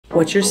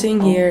What you're seeing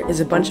here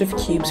is a bunch of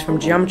cubes from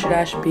Geometry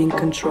Dash being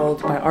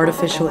controlled by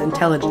artificial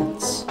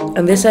intelligence.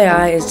 And this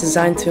AI is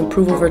designed to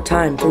improve over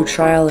time through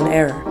trial and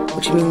error,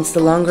 which means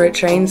the longer it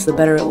trains, the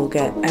better it will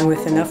get. And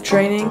with enough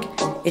training,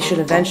 it should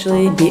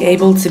eventually be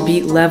able to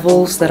beat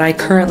levels that I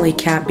currently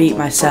can't beat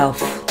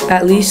myself.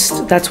 At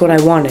least, that's what I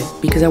wanted,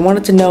 because I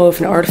wanted to know if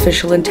an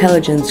artificial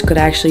intelligence could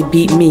actually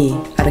beat me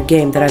at a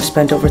game that I've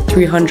spent over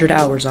 300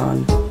 hours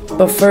on.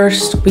 But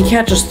first, we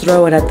can't just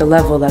throw it at the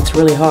level that's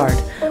really hard.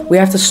 We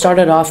have to start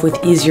it off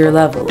with easier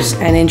levels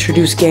and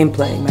introduce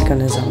gameplay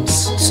mechanisms.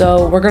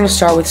 So we're going to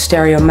start with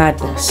Stereo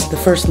Madness, the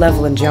first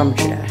level in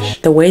Geometry Dash.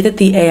 The way that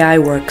the AI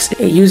works,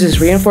 it uses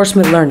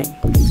reinforcement learning.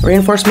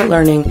 Reinforcement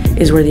learning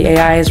is where the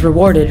AI is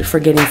rewarded for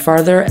getting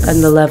farther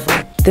in the level.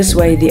 This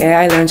way, the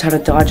AI learns how to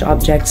dodge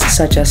objects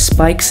such as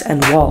spikes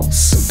and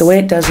walls. The way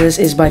it does this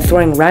is by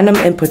throwing random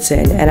inputs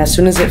in, and as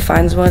soon as it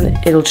finds one,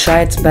 it'll try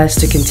its best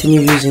to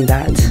continue using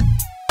that.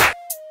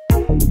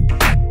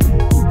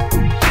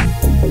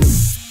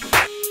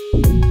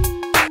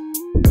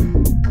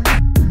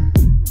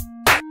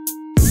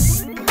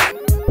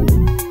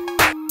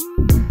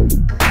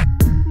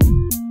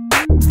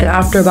 And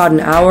after about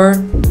an hour,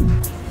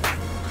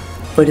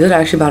 wait, is it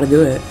actually about to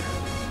do it?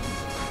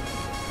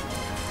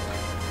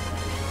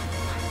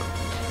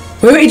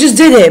 Wait, it just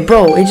did it,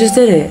 bro, it just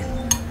did it.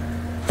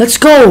 Let's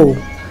go!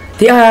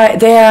 The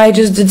AI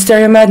just did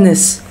Stereo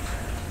Madness.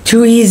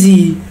 Too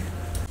easy.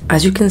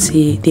 As you can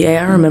see, the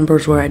AI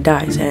remembers where it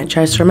dies, and it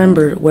tries to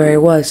remember where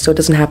it was so it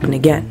doesn't happen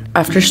again.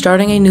 After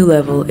starting a new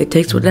level, it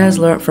takes what it has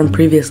learned from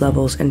previous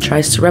levels and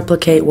tries to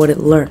replicate what it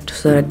learned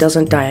so that it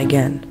doesn't die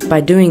again.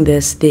 By doing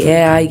this, the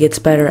AI gets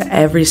better at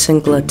every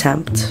single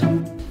attempt.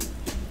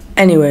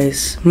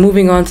 Anyways,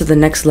 moving on to the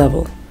next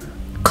level,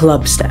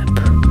 Club Step.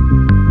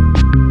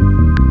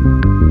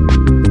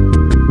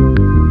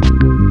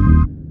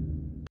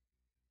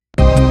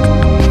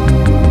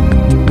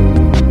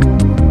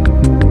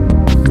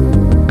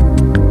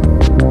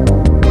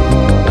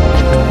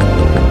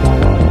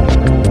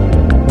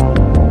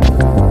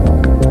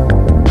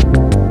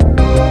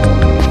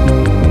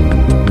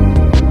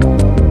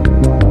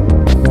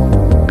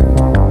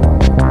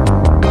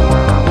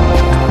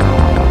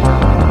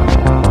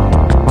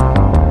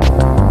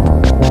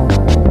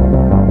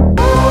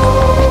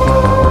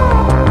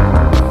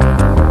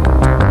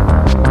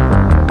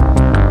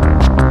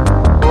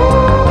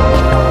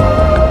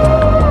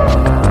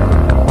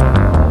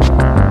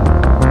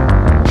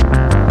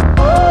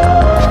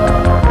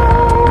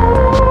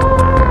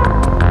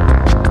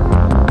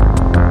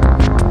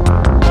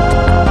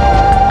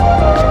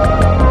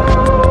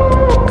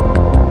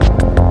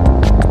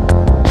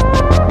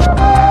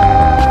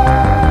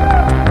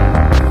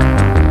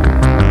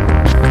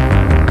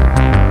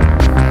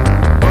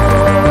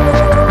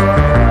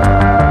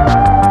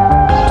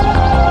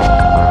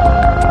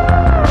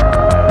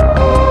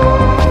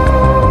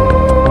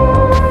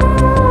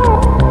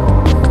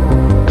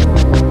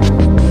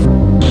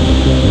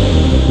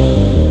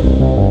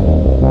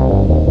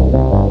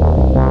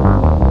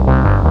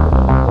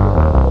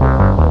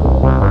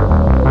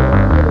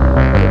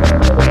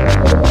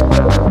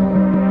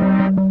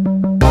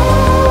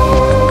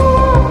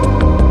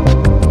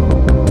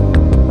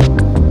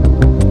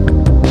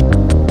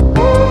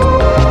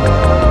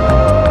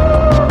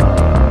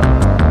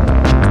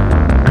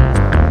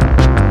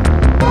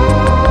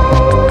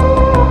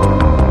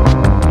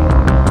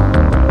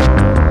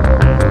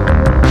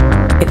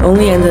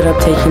 Only ended up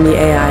taking the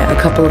AI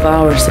a couple of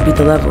hours to beat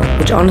the level,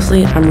 which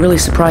honestly I'm really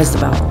surprised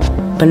about.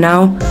 But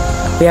now,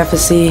 we have to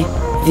see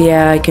if the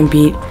AI can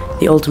beat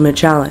the ultimate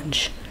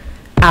challenge,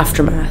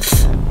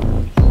 Aftermath.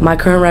 My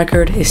current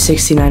record is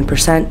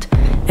 69%,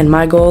 and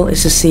my goal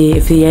is to see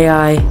if the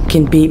AI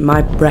can beat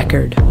my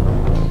record.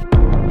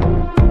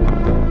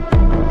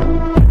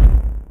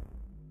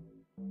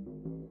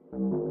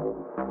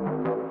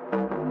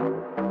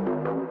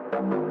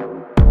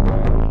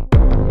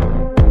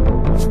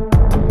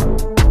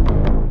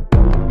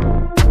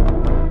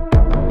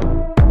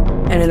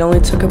 And it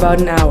only took about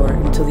an hour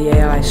until the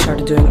AI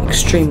started doing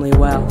extremely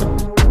well.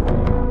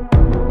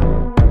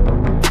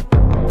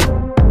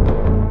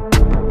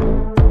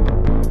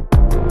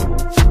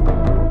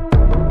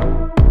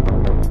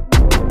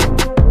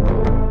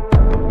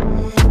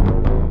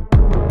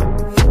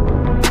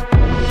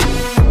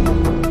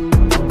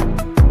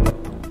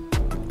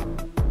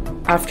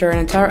 After an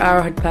entire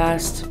hour had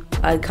passed,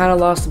 I kind of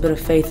lost a bit of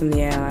faith in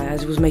the AI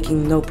as it was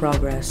making no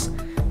progress,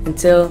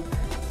 until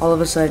all of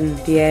a sudden,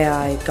 the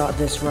AI got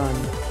this run.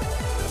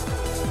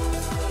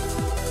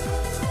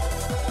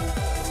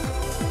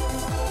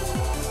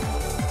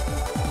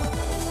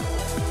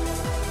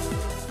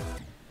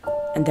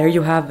 And there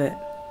you have it.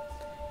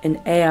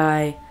 An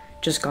AI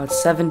just got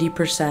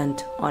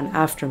 70% on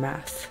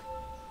Aftermath.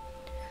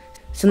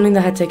 Something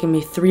that had taken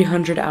me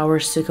 300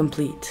 hours to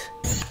complete.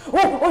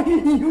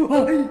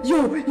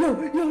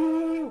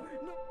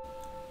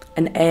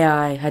 An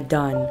AI had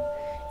done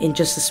in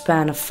just a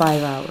span of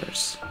 5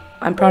 hours.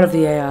 I'm proud of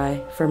the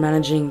AI for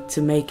managing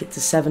to make it to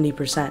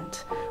 70%,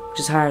 which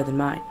is higher than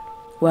mine.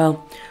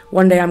 Well,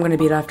 one day I'm going to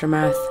beat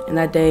Aftermath, and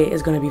that day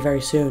is going to be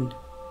very soon.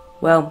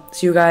 Well,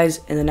 see you guys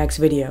in the next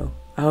video.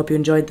 I hope you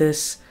enjoyed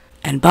this,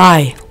 and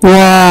bye!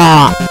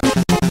 Wow.